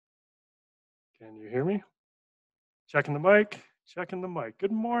Can you hear me? Checking the mic, checking the mic.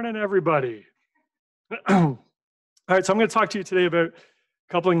 Good morning, everybody. All right, so I'm going to talk to you today about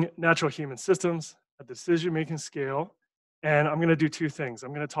coupling natural human systems at the decision-making scale. And I'm going to do two things.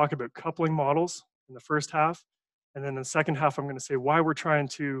 I'm going to talk about coupling models in the first half. And then in the second half, I'm going to say why we're trying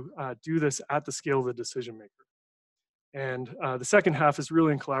to do this at the scale of the decision maker. And the second half is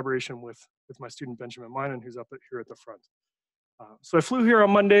really in collaboration with my student, Benjamin Minen, who's up here at the front. So I flew here on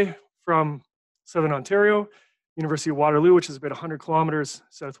Monday from Southern Ontario, University of Waterloo, which is about 100 kilometers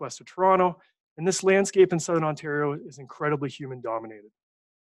southwest of Toronto. And this landscape in Southern Ontario is incredibly human dominated.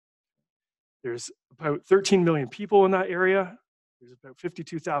 There's about 13 million people in that area. There's about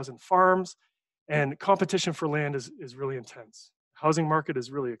 52,000 farms, and competition for land is really intense. Housing market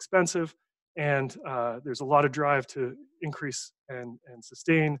is really expensive, and there's a lot of drive to increase and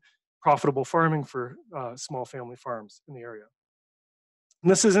sustain profitable farming for small family farms in the area. And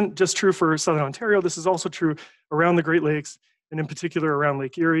this isn't just true for Southern Ontario, this is also true around the Great Lakes, and in particular around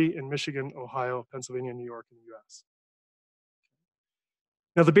Lake Erie in Michigan, Ohio, Pennsylvania, New York, and the US.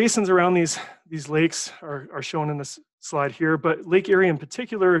 Now the basins around these lakes are shown in this slide here, but Lake Erie in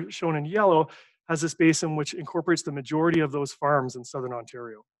particular, shown in yellow, has this basin which incorporates the majority of those farms in Southern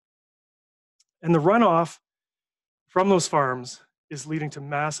Ontario. And the runoff from those farms is leading to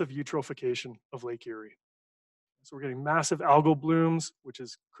massive eutrophication of Lake Erie. So we're getting massive algal blooms, which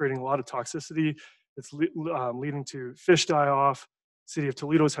is creating a lot of toxicity. It's leading to fish die off. The city of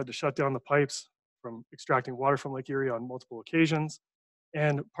Toledo has had to shut down the pipes from extracting water from Lake Erie on multiple occasions.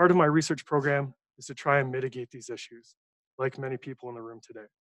 And part of my research program is to try and mitigate these issues, like many people in the room today.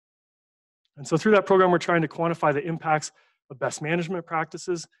 And so through that program, we're trying to quantify the impacts of best management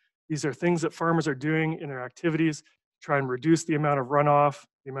practices. These are things that farmers are doing in their activities to try and reduce the amount of runoff,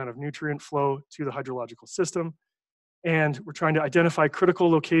 the amount of nutrient flow to the hydrological system. And we're trying to identify critical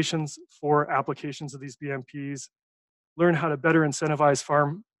locations for applications of these BMPs, learn how to better incentivize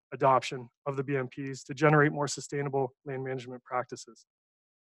farm adoption of the BMPs to generate more sustainable land management practices.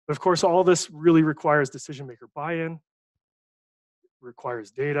 But of course, all this really requires decision maker buy-in,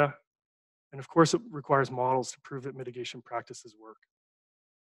 requires data, and of course, it requires models to prove that mitigation practices work.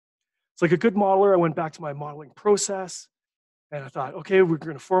 It's like a good modeler, I went back to my modeling process, and I thought, okay, we're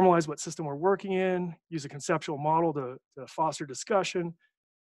going to formalize what system we're working in, use a conceptual model to foster discussion,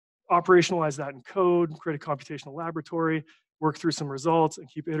 operationalize that in code, create a computational laboratory, work through some results, and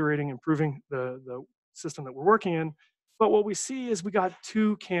keep iterating, improving the system that we're working in. But what we see is we got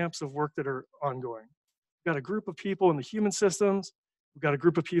two camps of work that are ongoing. We've got a group of people in the human systems, we've got a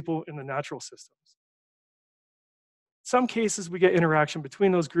group of people in the natural systems. In some cases, we get interaction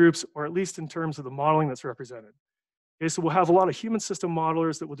between those groups, or at least in terms of the modeling that's represented. Okay, so we'll have a lot of human system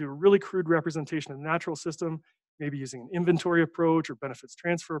modelers that will do a really crude representation of the natural system, maybe using an inventory approach or benefits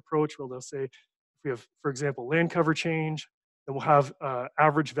transfer approach, where they'll say, if we have, for example, land cover change, then we'll have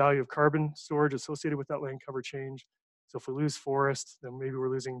average value of carbon storage associated with that land cover change. So if we lose forest, then maybe we're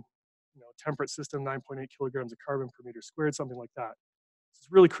losing, temperate system, 9.8 kilograms of carbon per meter squared, something like that. It's a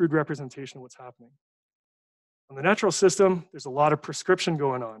really crude representation of what's happening. On the natural system, there's a lot of prescription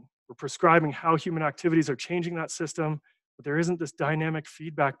going on. We're prescribing how human activities are changing that system, but there isn't this dynamic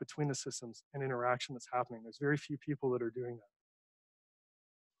feedback between the systems and interaction that's happening. There's very few people that are doing that.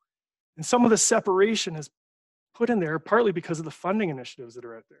 And some of the separation is put in there partly because of the funding initiatives that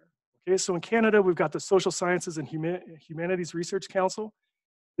are out there. Okay, so in Canada, we've got the Social Sciences and Humanities Research Council.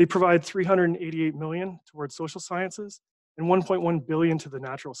 They provide $388 million towards social sciences and $1.1 billion to the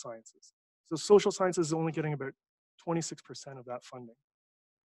natural sciences. So social sciences is only getting about 26% of that funding.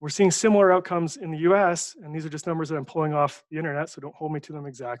 We're seeing similar outcomes in the US, and these are just numbers that I'm pulling off the internet, so don't hold me to them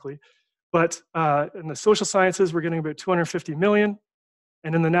exactly. But in the social sciences, we're getting about 250 million.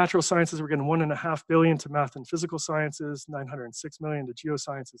 And in the natural sciences, we're getting $1.5 billion to math and physical sciences, 906 million to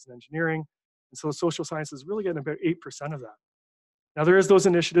geosciences and engineering. And so social sciences is really getting about 8% of that. Now there is those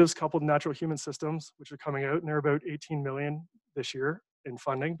initiatives coupled natural human systems, which are coming out, and they're about 18 million this year in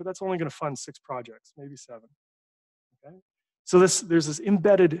funding, but that's only going to fund 6 projects, maybe 7. Okay? So there's this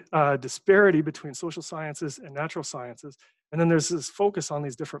embedded disparity between social sciences and natural sciences, and then there's this focus on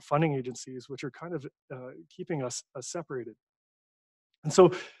these different funding agencies, which are kind of keeping us separated. And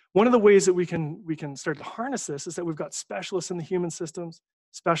so one of the ways that we can start to harness this is that we've got specialists in the human systems,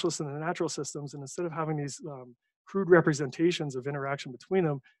 specialists in the natural systems, and instead of having these crude representations of interaction between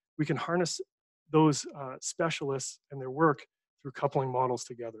them, we can harness those specialists and their work through coupling models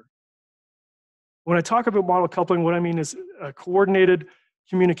together. When I talk about model coupling, what I mean is a coordinated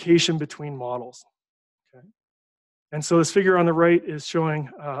communication between models. Okay? And so this figure on the right is showing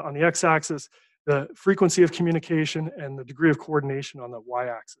on the x-axis the frequency of communication and the degree of coordination on the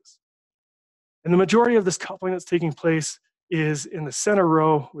y-axis. And the majority of this coupling that's taking place is in the center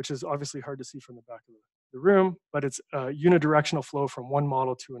row, which is obviously hard to see from the back of the room, but it's a unidirectional flow from one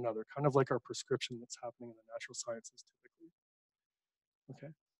model to another, kind of like our prescription that's happening in the natural sciences typically.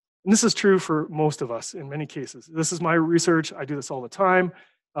 Okay. And this is true for most of us in many cases. This is my research. I do this all the time.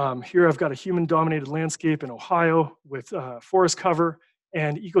 Here I've got a human-dominated landscape in Ohio with forest cover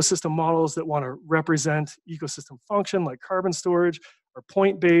and ecosystem models that want to represent ecosystem function like carbon storage are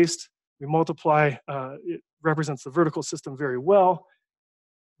point-based. We multiply, it represents the vertical system very well.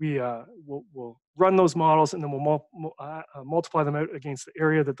 We'll run those models and then we'll multiply them out against the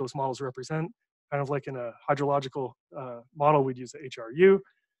area that those models represent, kind of like in a hydrological model, we'd use the HRU,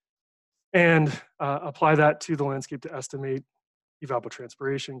 and apply that to the landscape to estimate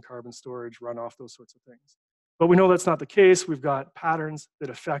evapotranspiration, carbon storage, runoff, those sorts of things. But we know that's not the case. We've got patterns that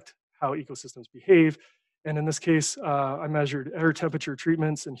affect how ecosystems behave. And in this case, I measured air temperature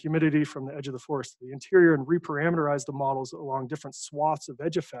treatments and humidity from the edge of the forest to the interior and reparameterized the models along different swaths of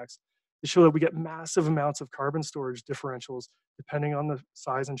edge effects to show that we get massive amounts of carbon storage differentials depending on the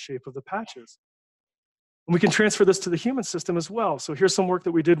size and shape of the patches. And we can transfer this to the human system as well. So here's some work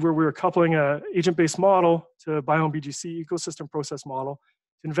that we did where we were coupling an agent-based model to a biome BGC ecosystem process model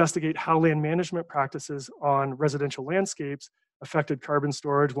to investigate how land management practices on residential landscapes affected carbon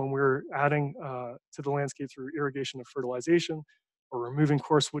storage when we're adding to the landscape through irrigation and fertilization, or removing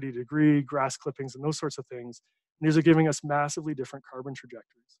coarse woody debris, grass clippings, and those sorts of things. And these are giving us massively different carbon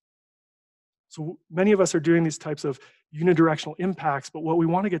trajectories. So many of us are doing these types of unidirectional impacts, but what we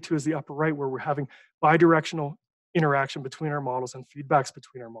want to get to is the upper right, where we're having bidirectional interaction between our models and feedbacks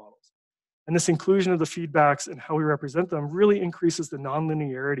between our models. And this inclusion of the feedbacks and how we represent them really increases the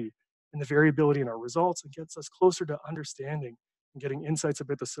nonlinearity and the variability in our results and gets us closer to understanding and getting insights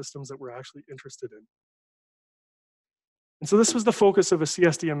about the systems that we're actually interested in. And so this was the focus of a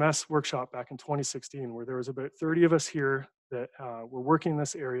CSDMS workshop back in 2016, where there was about 30 of us here that were working in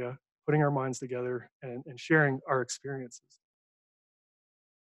this area, putting our minds together and sharing our experiences.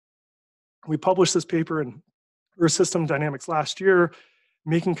 We published this paper in Earth System Dynamics last year,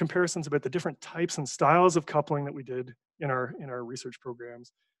 making comparisons about the different types and styles of coupling that we did in our research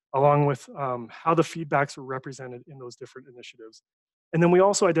programs, along with how the feedbacks were represented in those different initiatives. And then we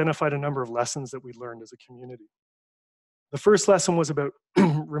also identified a number of lessons that we learned as a community. The first lesson was about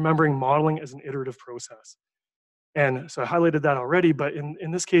remembering modeling as an iterative process. And so I highlighted that already, but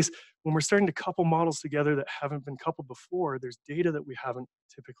in this case, when we're starting to couple models together that haven't been coupled before, there's data that we haven't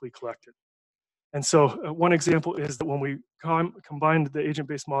typically collected. And so one example is that when we combined the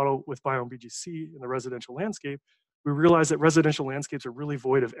agent-based model with biome BGC in the residential landscape, we realized that residential landscapes are really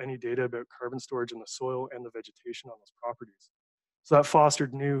void of any data about carbon storage in the soil and the vegetation on those properties. So that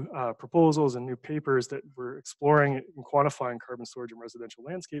fostered new proposals and new papers that were exploring and quantifying carbon storage in residential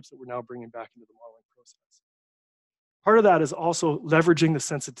landscapes that we're now bringing back into the modeling process. Part of that is also leveraging the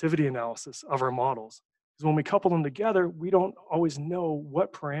sensitivity analysis of our models. Because when we couple them together, we don't always know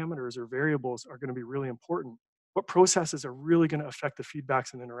what parameters or variables are going to be really important, what processes are really going to affect the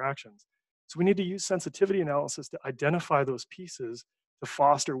feedbacks and interactions. So we need to use sensitivity analysis to identify those pieces to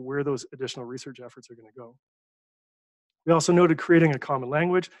foster where those additional research efforts are going to go. We also noted creating a common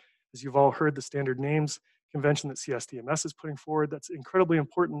language. As you've all heard, the standard names convention that CSDMS is putting forward, that's incredibly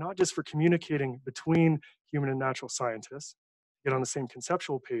important, not just for communicating between human and natural scientists, get on the same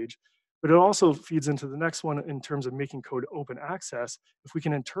conceptual page, but it also feeds into the next one in terms of making code open access. If we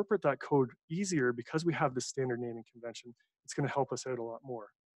can interpret that code easier because we have this standard naming convention, it's going to help us out a lot more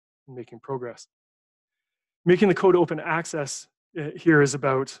in making progress. Making the code open access here is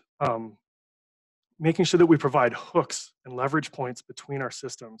about making sure that we provide hooks and leverage points between our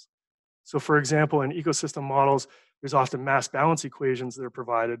systems. So for example, in ecosystem models, there's often mass balance equations that are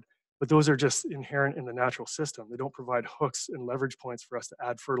provided, but those are just inherent in the natural system. They don't provide hooks and leverage points for us to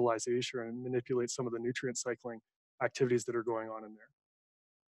add fertilization and manipulate some of the nutrient cycling activities that are going on in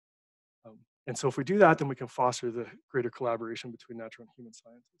there. And so if we do that, then we can foster the greater collaboration between natural and human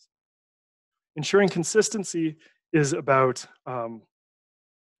scientists. Ensuring consistency is about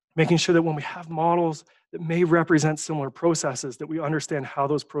making sure that when we have models that may represent similar processes, that we understand how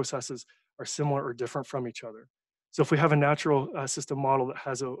those processes are similar or different from each other. So if we have a natural system model that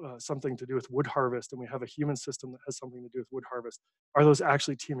has something to do with wood harvest, and we have a human system that has something to do with wood harvest, are those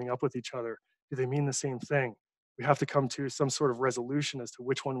actually teaming up with each other? Do they mean the same thing? We have to come to some sort of resolution as to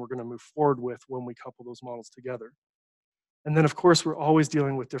which one we're going to move forward with when we couple those models together. And then, of course, we're always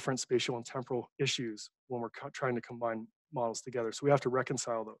dealing with different spatial and temporal issues when we're trying to combine models together. So we have to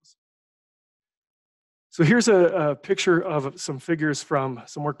reconcile those. So here's a picture of some figures from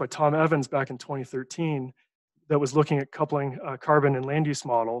some work by Tom Evans back in 2013 that was looking at coupling carbon and land use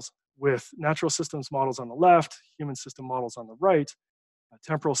models with natural systems models on the left, human system models on the right,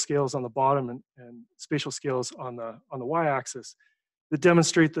 temporal scales on the bottom, and spatial scales on the y-axis, that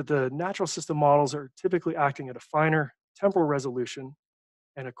demonstrate that the natural system models are typically acting at a finer temporal resolution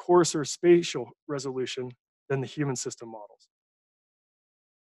and a coarser spatial resolution than the human system models.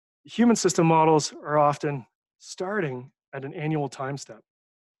 The human system models are often starting at an annual time step.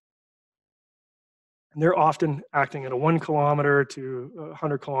 And they're often acting at a 1 kilometer to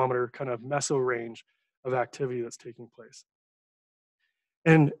 100 kilometer kind of meso range of activity that's taking place.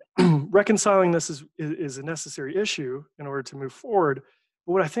 And reconciling this is a necessary issue in order to move forward.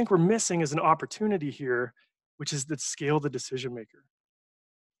 But what I think we're missing is an opportunity here, which is to scale the decision maker.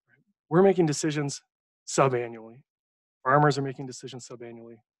 We're making decisions subannually. Farmers are making decisions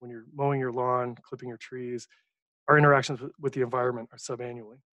subannually. When you're mowing your lawn, clipping your trees, our interactions with the environment are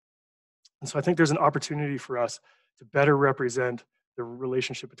subannually. And so I think there's an opportunity for us to better represent the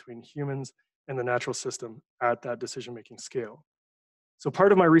relationship between humans and the natural system at that decision-making scale. So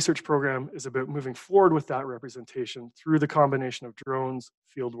part of my research program is about moving forward with that representation through the combination of drones,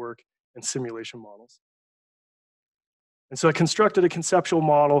 fieldwork, and simulation models. And so I constructed a conceptual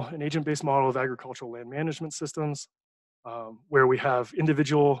model, an agent-based model of agricultural land management systems, where we have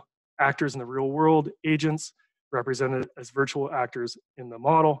individual actors in the real world, agents represented as virtual actors in the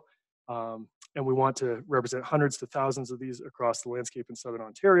model. And we want to represent hundreds to thousands of these across the landscape in Southern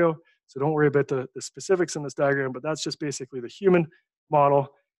Ontario. So don't worry about the specifics in this diagram, but that's just basically the human model.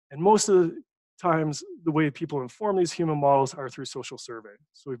 And most of the times, the way people inform these human models are through social survey.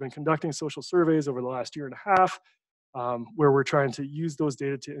 So we've been conducting social surveys over the last year and a half, where we're trying to use those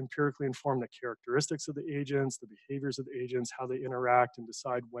data to empirically inform the characteristics of the agents, the behaviors of the agents, how they interact and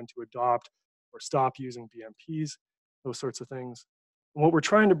decide when to adopt or stop using BMPs, those sorts of things. And what we're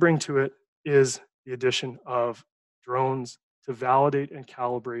trying to bring to it is the addition of drones to validate and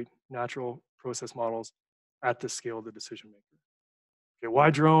calibrate natural process models at the scale of the decision maker. Okay, why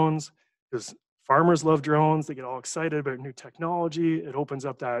drones? Because farmers love drones. They get all excited about new technology. It opens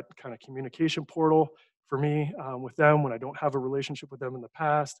up that kind of communication portal for me with them when I don't have a relationship with them in the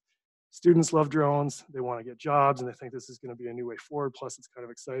past. Students love drones. They want to get jobs and they think this is going to be a new way forward. Plus, it's kind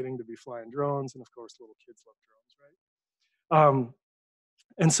of exciting to be flying drones. And of course, little kids love drones, right?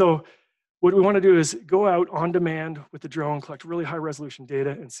 And so what we want to do is go out on demand with the drone, collect really high resolution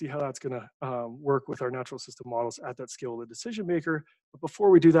data and see how that's going to work with our natural system models at that scale of the decision maker. But before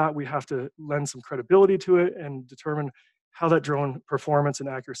we do that, we have to lend some credibility to it and determine how that drone performance and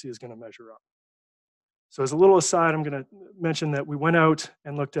accuracy is going to measure up. So as a little aside, I'm going to mention that we went out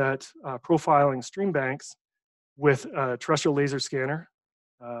and looked at profiling stream banks with a terrestrial laser scanner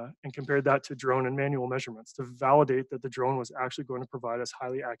and compared that to drone and manual measurements to validate that the drone was actually going to provide us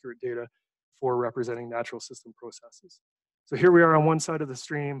highly accurate data for representing natural system processes. So here we are on one side of the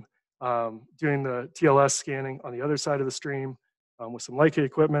stream doing the TLS scanning on the other side of the stream with some Leica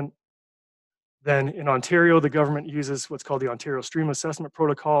equipment. Then in Ontario, the government uses what's called the Ontario Stream Assessment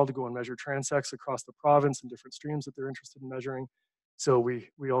Protocol to go and measure transects across the province and different streams that they're interested in measuring. So we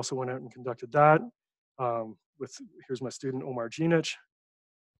also went out and conducted that here's my student, Omar Ginich.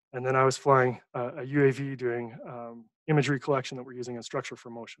 And then I was flying a UAV doing imagery collection that we're using in structure for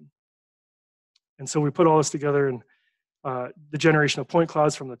motion. And so we put all this together in the generation of point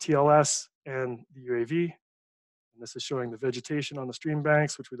clouds from the TLS and the UAV. And this is showing the vegetation on the stream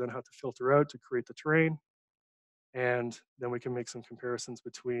banks, which we then have to filter out to create the terrain. And then we can make some comparisons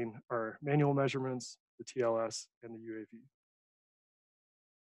between our manual measurements, the TLS, and the UAV.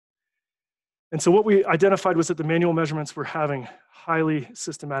 And so what we identified was that the manual measurements were having highly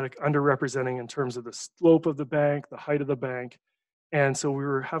systematic underrepresenting in terms of the slope of the bank, the height of the bank. And so we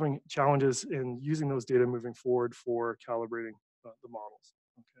were having challenges in using those data moving forward for calibrating the models.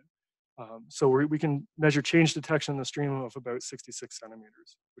 Okay. So we can measure change detection in the stream of about 66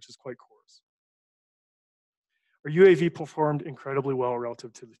 centimeters, which is quite coarse. Our UAV performed incredibly well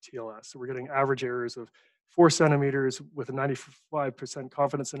relative to the TLS. So we're getting average errors of 4 centimeters with a 95%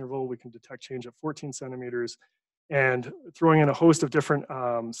 confidence interval. We can detect change at 14 centimeters. And throwing in a host of different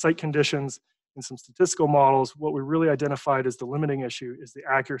site conditions and some statistical models, what we really identified as the limiting issue is the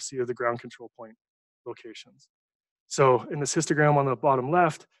accuracy of the ground control point locations. So in this histogram on the bottom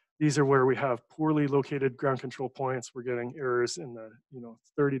left, these are where we have poorly located ground control points. We're getting errors in the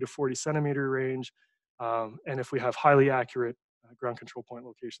 30 to 40 centimeter range. And if we have highly accurate ground control point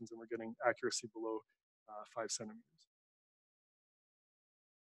locations, then we're getting accuracy below 5 centimeters.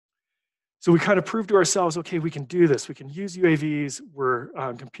 So we kind of proved to ourselves, okay, we can do this. We can use UAVs. We're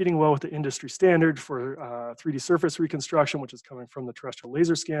competing well with the industry standard for 3D surface reconstruction, which is coming from the terrestrial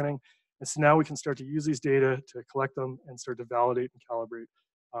laser scanning. And so now we can start to use these data to collect them and start to validate and calibrate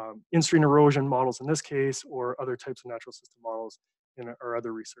in-stream erosion models in this case, or other types of natural system models in our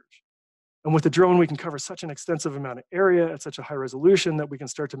other research. And with the drone, we can cover such an extensive amount of area at such a high resolution that we can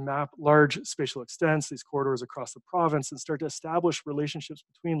start to map large spatial extents, these corridors across the province, and start to establish relationships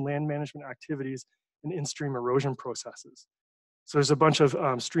between land management activities and in-stream erosion processes. So there's a bunch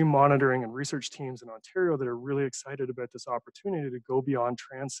of stream monitoring and research teams in Ontario that are really excited about this opportunity to go beyond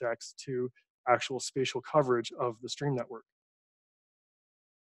transects to actual spatial coverage of the stream network.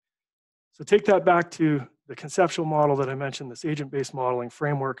 So take that back to the conceptual model that I mentioned, this agent-based modeling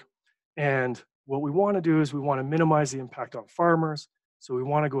framework. And what we want to do is we want to minimize the impact on farmers. So we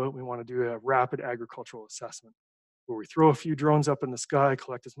want to go out, we want to do a rapid agricultural assessment where we throw a few drones up in the sky,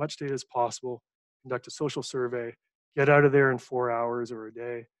 collect as much data as possible, conduct a social survey, get out of there in 4 hours or a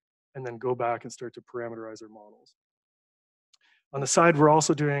day, and then go back and start to parameterize our models. On the side, we're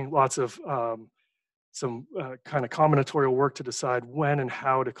also doing lots of some kind of combinatorial work to decide when and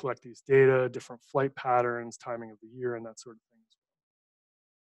how to collect these data, different flight patterns, timing of the year, and that sort of thing.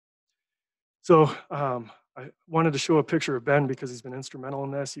 So I wanted to show a picture of Ben because he's been instrumental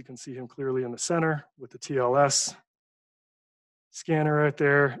in this. You can see him clearly in the center with the TLS scanner right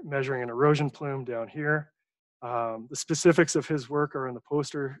there, measuring an erosion plume down here. The specifics of his work are in the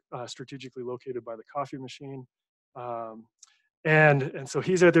poster, strategically located by the coffee machine. And so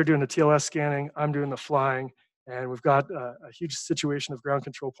he's out there doing the TLS scanning, I'm doing the flying, and we've got a huge situation of ground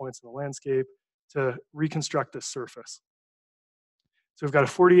control points in the landscape to reconstruct this surface. So we've got a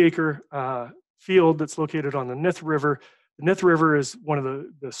 40-acre field that's located on the Nith River. The Nith River is one of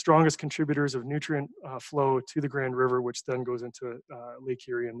the strongest contributors of nutrient flow to the Grand River, which then goes into Lake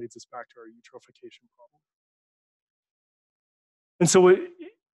Erie and leads us back to our eutrophication problem. And so it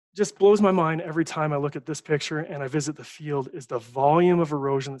just blows my mind every time I look at this picture and I visit the field is the volume of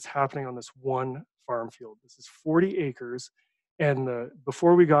erosion that's happening on this one farm field. This is 40 acres. And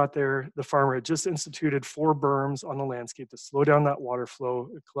before we got there, the farmer had just instituted 4 berms on the landscape to slow down that water flow,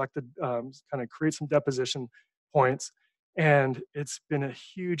 collected, kind of create some deposition points. And it's been a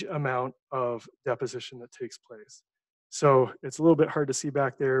huge amount of deposition that takes place. So it's a little bit hard to see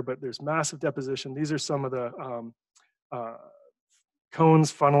back there, but there's massive deposition. These are some of the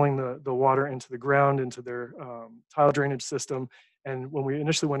cones funneling the water into the ground, into their tile drainage system. And when we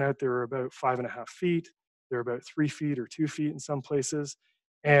initially went out, they were about 5.5 feet. They're about 3 feet or 2 feet in some places.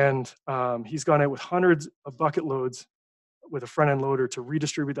 And he's gone out with hundreds of bucket loads with a front end loader to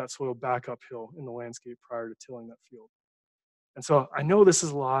redistribute that soil back uphill in the landscape prior to tilling that field. And so I know this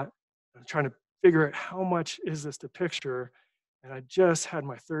is a lot. I'm trying to figure out how much is this to picture. And I just had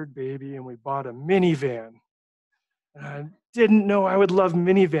my 3rd baby and we bought a minivan. And I didn't know I would love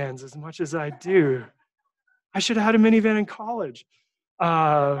minivans as much as I do. I should have had a minivan in college.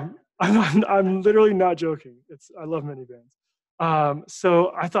 I'm literally not joking. I love minivans.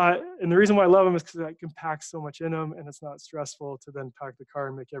 So I thought, and the reason why I love them is because I can pack so much in them and it's not stressful to then pack the car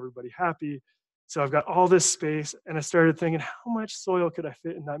and make everybody happy. So I've got all this space and I started thinking, how much soil could I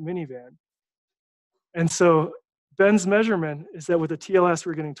fit in that minivan? And so Ben's measurement is that with a TLS,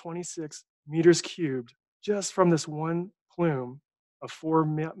 we're getting 26 meters cubed just from this one plume of 4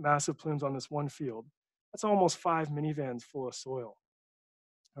 massive plumes on this one field. That's almost 5 minivans full of soil.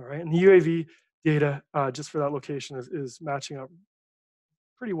 All right, and the UAV data just for that location is matching up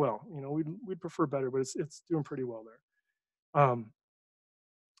pretty well. You know, we'd prefer better, but it's doing pretty well there.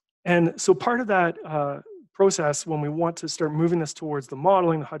 And so part of that process, when we want to start moving this towards the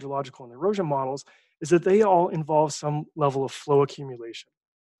modeling, the hydrological and erosion models, is that they all involve some level of flow accumulation.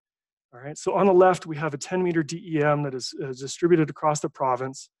 All right, so on the left, we have a 10-meter DEM that is distributed across the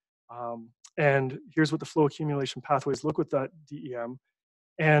province. And here's what the flow accumulation pathways look with that DEM.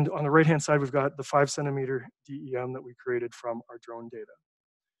 And on the right-hand side, we've got the 5-centimeter DEM that we created from our drone data.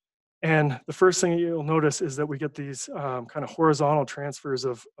 And the first thing you'll notice is that we get these kind of horizontal transfers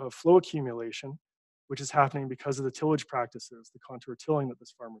of flow accumulation, which is happening because of the tillage practices, the contour tilling that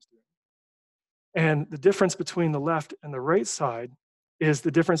this farmer's doing. And the difference between the left and the right side is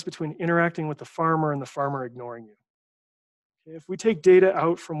the difference between interacting with the farmer and the farmer ignoring you. Okay, if we take data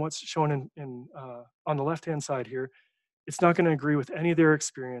out from what's shown on the left-hand side here, it's not going to agree with any of their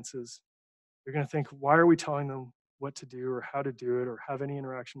experiences. They're going to think, why are we telling them what to do or how to do it or have any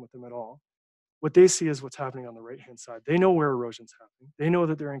interaction with them at all? What they see is what's happening on the right-hand side. They know where erosion's happening. They know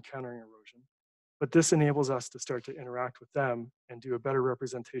that they're encountering erosion. But this enables us to start to interact with them and do a better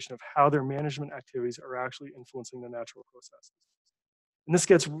representation of how their management activities are actually influencing the natural processes. And this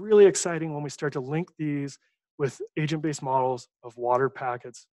gets really exciting when we start to link these with agent-based models of water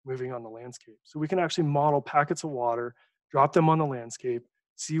packets moving on the landscape. So we can actually model packets of water, drop them on the landscape,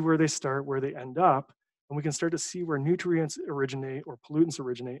 see where they start, where they end up. and we can start to see where nutrients originate or pollutants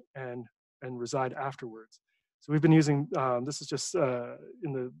originate and reside afterwards. So we've been using, this is just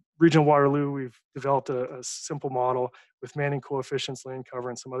in the region of Waterloo, we've developed a simple model with Manning coefficients, land cover,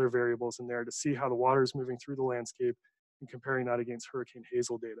 and some other variables in there to see how the water is moving through the landscape and comparing that against Hurricane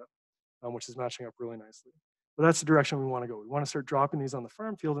Hazel data, which is matching up really nicely. But that's the direction we want to go. We want to start dropping these on the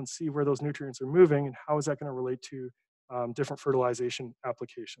farm field and see where those nutrients are moving and how is that going to relate to different fertilization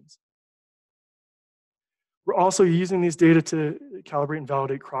applications. We're also using these data to calibrate and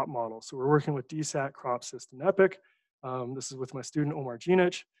validate crop models. So we're working with DSAT, CropSys, and EPIC. This is with my student Omar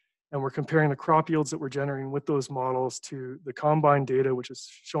Ginich, and we're comparing the crop yields that we're generating with those models to the combine data, which is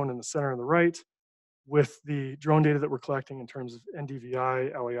shown in the center on the right, with the drone data that we're collecting in terms of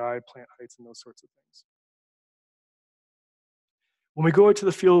NDVI, LAI, plant heights, and those sorts of things. When we go out to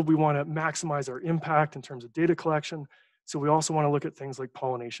the field, we want to maximize our impact in terms of data collection. So we also want to look at things like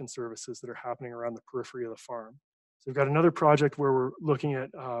pollination services that are happening around the periphery of the farm. So we've got another project where we're looking at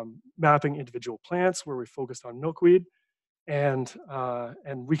mapping individual plants, where we focused on milkweed, and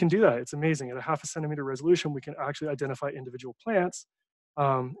we can do that. It's amazing. At a 0.5 centimeter resolution, we can actually identify individual plants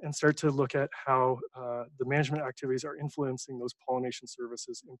and start to look at how the management activities are influencing those pollination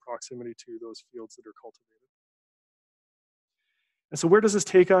services in proximity to those fields that are cultivated. And so where does this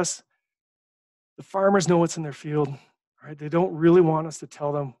take us? The farmers know what's in their field, right? They don't really want us to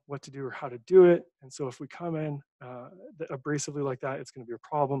tell them what to do or how to do it. And so if we come in abrasively like that, it's going to be a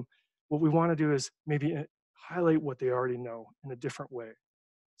problem. What we want to do is maybe highlight what they already know in a different way.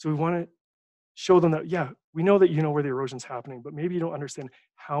 So we want to show them that, yeah, we know that you know where the erosion's happening, but maybe you don't understand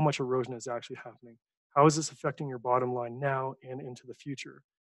how much erosion is actually happening. How is this affecting your bottom line now and into the future?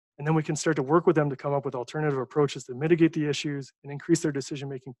 And then we can start to work with them to come up with alternative approaches to mitigate the issues and increase their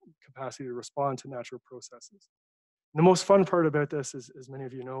decision-making capacity to respond to natural processes. And the most fun part about this is, as many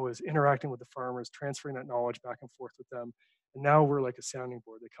of you know, is interacting with the farmers, transferring that knowledge back and forth with them. And now we're like a sounding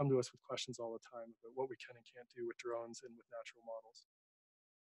board. They come to us with questions all the time about what we can and can't do with drones and with natural models.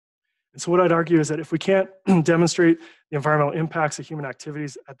 And so what I'd argue is that if we can't demonstrate the environmental impacts of human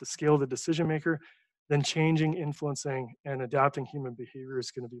activities at the scale of the decision maker, then changing, influencing, and adapting human behavior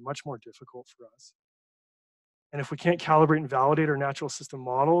is going to be much more difficult for us. And if we can't calibrate and validate our natural system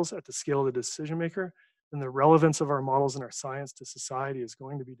models at the scale of the decision maker, then the relevance of our models and our science to society is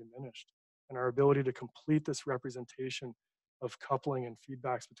going to be diminished. And our ability to complete this representation of coupling and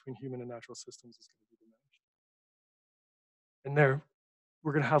feedbacks between human and natural systems is going to be diminished. And there,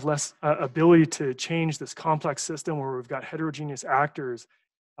 we're going to have less ability to change this complex system where we've got heterogeneous actors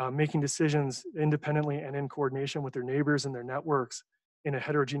making decisions independently and in coordination with their neighbors and their networks in a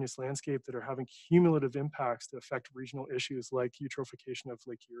heterogeneous landscape that are having cumulative impacts to affect regional issues like eutrophication of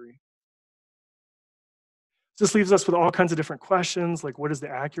Lake Erie. This leaves us with all kinds of different questions, like what is the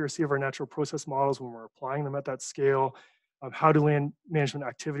accuracy of our natural process models when we're applying them at that scale? How do land management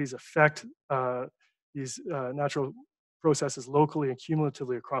activities affect these natural processes locally and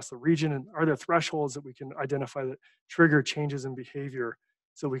cumulatively across the region? And are there thresholds that we can identify that trigger changes in behavior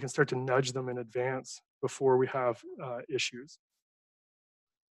so we can start to nudge them in advance before we have issues?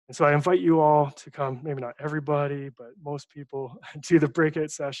 And so I invite you all to come, maybe not everybody, but most people, to the breakout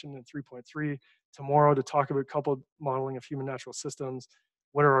session in 3.3 tomorrow to talk about coupled modeling of human natural systems.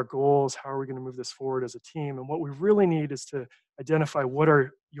 What are our goals? How are we going to move this forward as a team? And what we really need is to identify what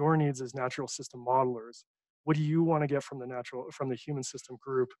are your needs as natural system modelers. What do you want to get from the human system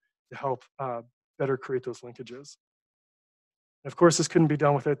group to help better create those linkages? And of course, this couldn't be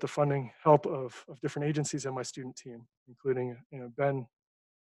done without the funding help of different agencies and my student team, including Ben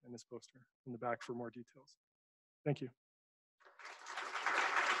and this poster in the back for more details. Thank you.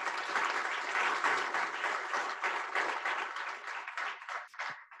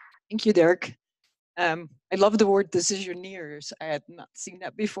 Thank you, Dirk. I love the word decisioneers. I had not seen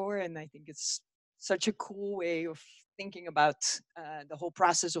that before, and I think it's such a cool way of thinking about the whole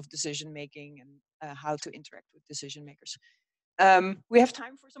process of decision making and how to interact with decision makers. We have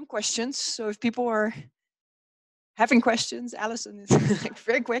time for some questions, so if people are having questions, Alison is like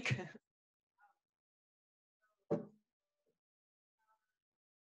very quick.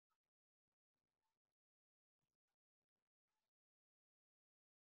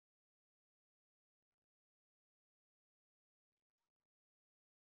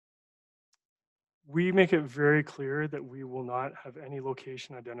 We make it very clear that we will not have any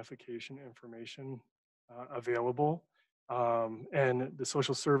location identification information available. And the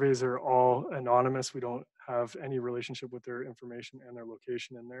social surveys are all anonymous. We don't have any relationship with their information and their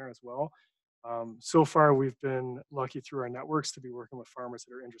location in there as well. So far, we've been lucky through our networks to be working with farmers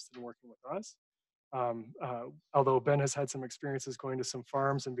that are interested in working with us. Although Ben has had some experiences going to some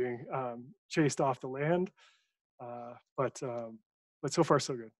farms and being chased off the land, uh, but um, but so far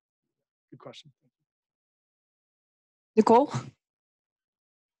so good. Good question. Nicole?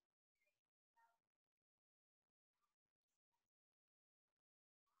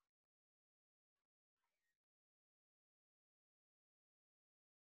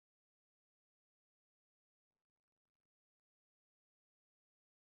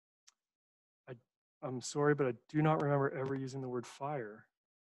 I, I'm sorry, but I do not remember ever using the word fire.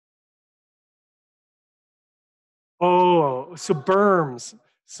 Oh, so berms.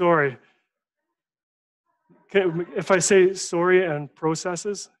 Sorry. If I say sorry and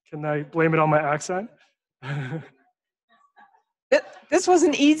processes, can I blame it on my accent? This was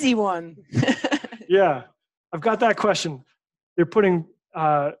an easy one. Yeah, I've got that question. They're putting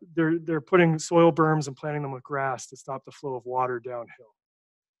soil berms and planting them with grass to stop the flow of water downhill.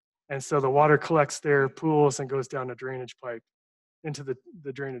 And so the water collects their pools and goes down a drainage pipe into the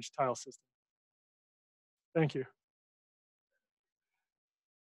drainage tile system. Thank you.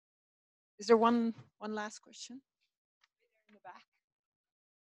 Is there one last question? In the back.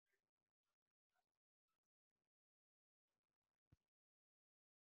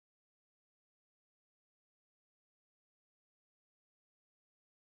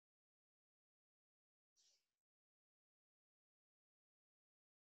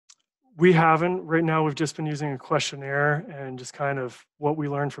 We haven't. Right now, we've just been using a questionnaire and just kind of what we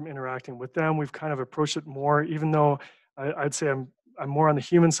learned from interacting with them. We've kind of approached it more, even though I'd say I'm more on the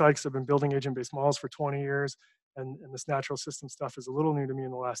human side because I've been building agent-based models for 20 years, and this natural system stuff is a little new to me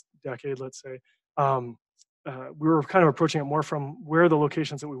in the last decade, let's say. Um, we were kind of approaching it more from where are the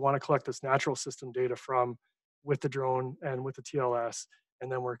locations that we want to collect this natural system data from with the drone and with the TLS,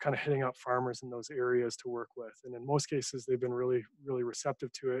 and then we're kind of hitting up farmers in those areas to work with. And in most cases, they've been really, really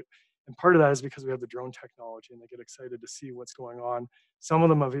receptive to it, and part of that is because we have the drone technology and they get excited to see what's going on. Some of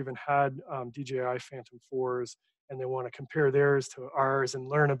them have even had DJI Phantom 4s and they want to compare theirs to ours and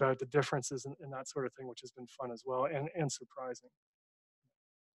learn about the differences and that sort of thing, which has been fun as well and surprising.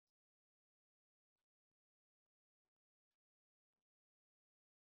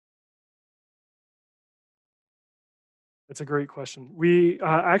 It's a great question. We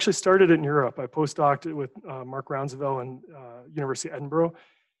actually started it in Europe. I postdoced it with Mark Rounseville and University of Edinburgh,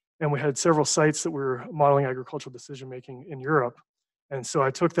 and we had several sites that were modeling agricultural decision making in Europe. And so I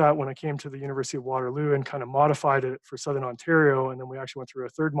took that when I came to the University of Waterloo and kind of modified it for Southern Ontario. And then we actually went through a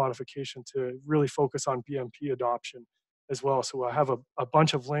third modification to really focus on BMP adoption as well. So I have a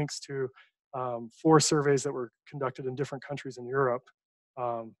bunch of links to 4 surveys that were conducted in different countries in Europe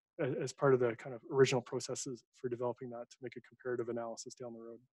as part of the kind of original processes for developing that to make a comparative analysis down the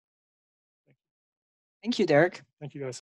road. Thank you, Derek. Thank you guys.